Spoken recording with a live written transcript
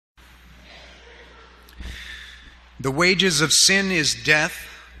The wages of sin is death,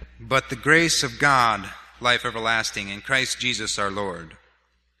 but the grace of God, life everlasting, in Christ Jesus our Lord.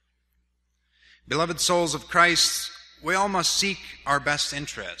 Beloved souls of Christ, we all must seek our best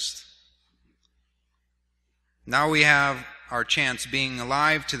interest. Now we have our chance, being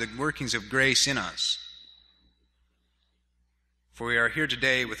alive to the workings of grace in us. For we are here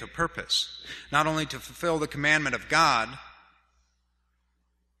today with a purpose, not only to fulfill the commandment of God,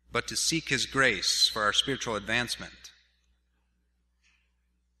 but to seek His grace for our spiritual advancement.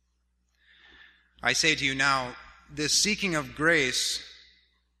 I say to you now, this seeking of grace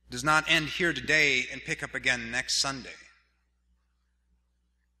does not end here today and pick up again next Sunday.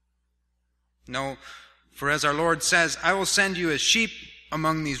 No, for as our Lord says, I will send you as sheep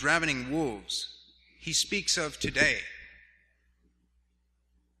among these ravening wolves. He speaks of today.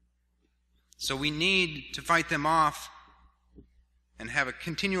 So we need to fight them off and have a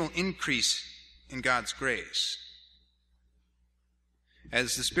continual increase in God's grace.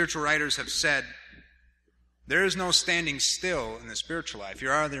 As the spiritual writers have said, there is no standing still in the spiritual life.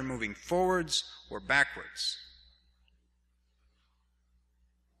 You're either moving forwards or backwards.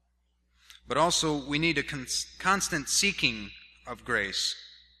 But also, we need a constant seeking of grace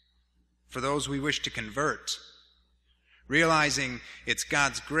for those we wish to convert, realizing it's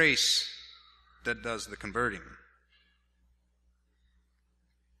God's grace that does the converting.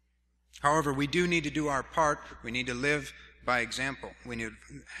 However, we do need to do our part. We need to live by example. We need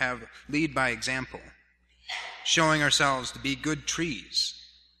to lead by example, showing ourselves to be good trees.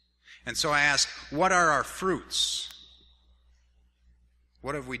 And so I ask, what are our fruits?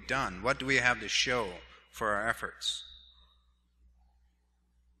 What have we done? What do we have to show for our efforts?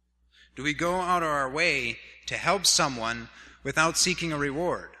 Do we go out of our way to help someone without seeking a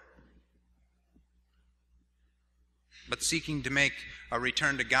reward, but seeking to make a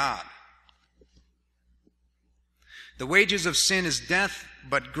return to God? The wages of sin is death,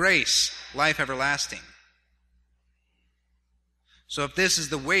 but grace, life everlasting. So if this is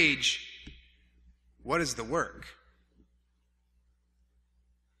the wage, what is the work?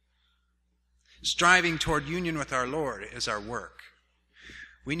 Striving toward union with our Lord is our work.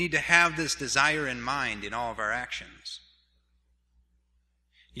 We need to have this desire in mind in all of our actions.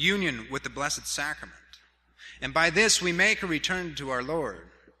 Union with the Blessed Sacrament. And by this we make a return to our Lord.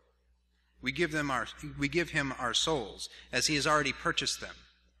 We give Him our souls, as He has already purchased them.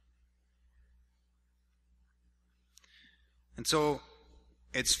 And so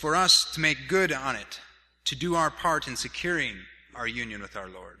it's for us to make good on it, to do our part in securing our union with our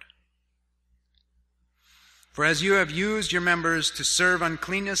Lord. For as you have used your members to serve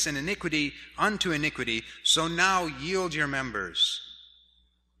uncleanness and iniquity unto iniquity, so now yield your members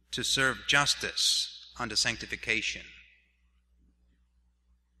to serve justice unto sanctification.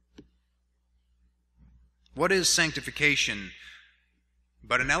 What is sanctification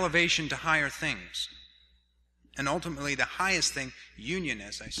but an elevation to higher things? And ultimately the highest thing, union,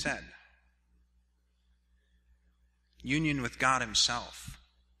 as I said. Union with God Himself.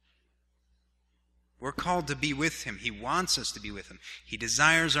 We're called to be with Him. He wants us to be with Him. He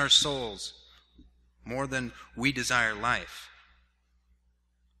desires our souls more than we desire life.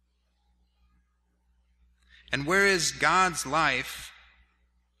 And where is God's life?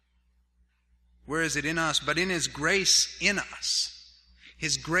 Where is it in us? But in His grace in us.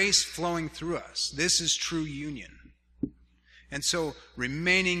 His grace flowing through us. This is true union. And so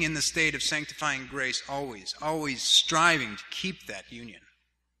remaining in the state of sanctifying grace always, always striving to keep that union.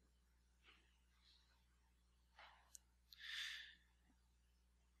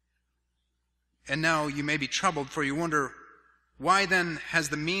 And now you may be troubled, for you wonder, why then has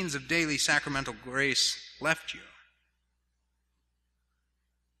the means of daily sacramental grace left you?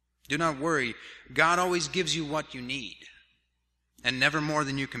 Do not worry. God always gives you what you need, and never more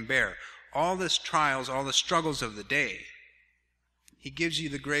than you can bear. All the trials, all the struggles of the day, He gives you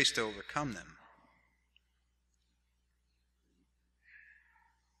the grace to overcome them.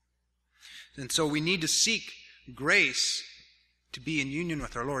 And so we need to seek grace to be in union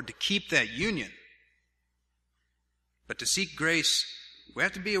with our Lord, to keep that union. But to seek grace, we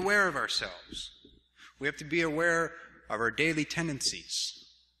have to be aware of ourselves. We have to be aware of our daily tendencies,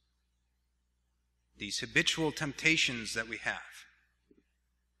 these habitual temptations that we have.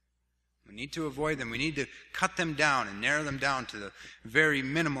 We need to avoid them. We need to cut them down and narrow them down to the very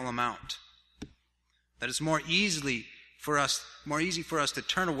minimal amount. That it's more easy for us to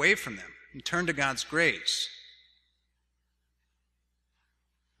turn away from them and turn to God's grace.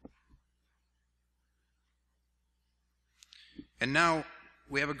 And now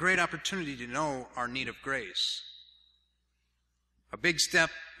we have a great opportunity to know our need of grace. A big step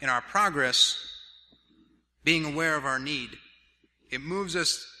in our progress being aware of our need, it moves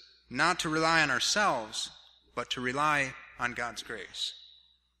us not to rely on ourselves, but to rely on God's grace.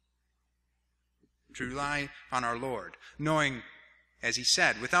 To rely on our Lord, knowing, as he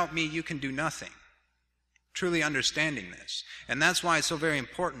said, without me you can do nothing. Truly understanding this. And that's why it's so very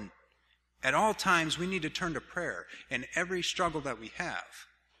important. At all times we need to turn to prayer in every struggle that we have.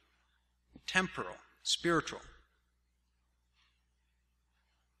 Temporal, spiritual.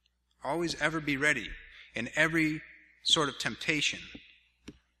 Always ever be ready in every sort of temptation.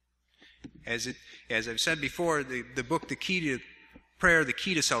 As I've said before, the book, The Key to Prayer, The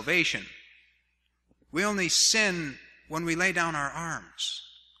Key to Salvation, we only sin when we lay down our arms.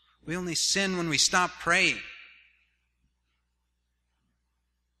 We only sin when we stop praying.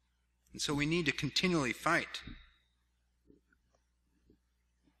 And so we need to continually fight.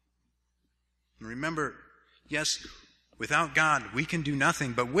 And remember, yes, without God we can do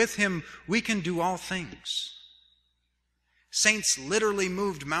nothing, but with him we can do all things. Saints literally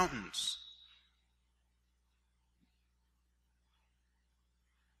moved mountains.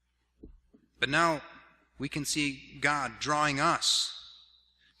 But now we can see God drawing us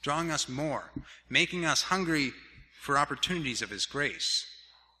more, making us hungry for opportunities of his grace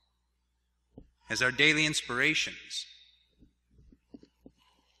as our daily inspirations,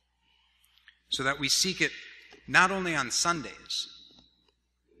 so that we seek it not only on Sundays,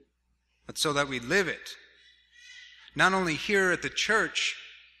 but so that we live it, not only here at the church,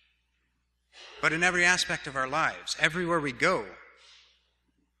 but in every aspect of our lives, everywhere we go.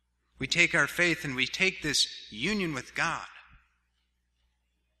 We take our faith and we take this union with God,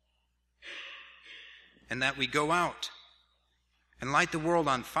 and that we go out and light the world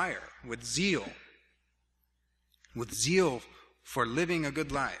on fire with zeal for living a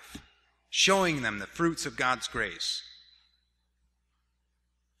good life, showing them the fruits of God's grace,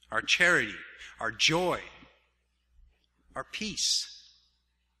 our charity, our joy, our peace,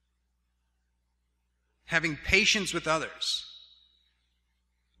 having patience with others,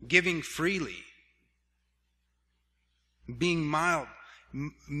 giving freely, being mild,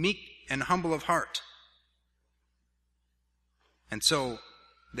 meek, and humble of heart. And so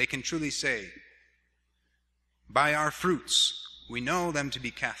they can truly say, by our fruits, we know them to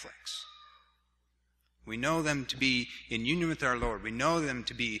be Catholics. We know them to be in union with our Lord. We know them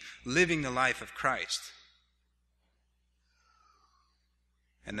to be living the life of Christ.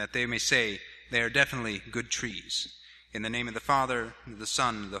 And that they may say, they are definitely good trees. In the name of the Father, and of the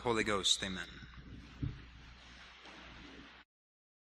Son, and of the Holy Ghost, amen.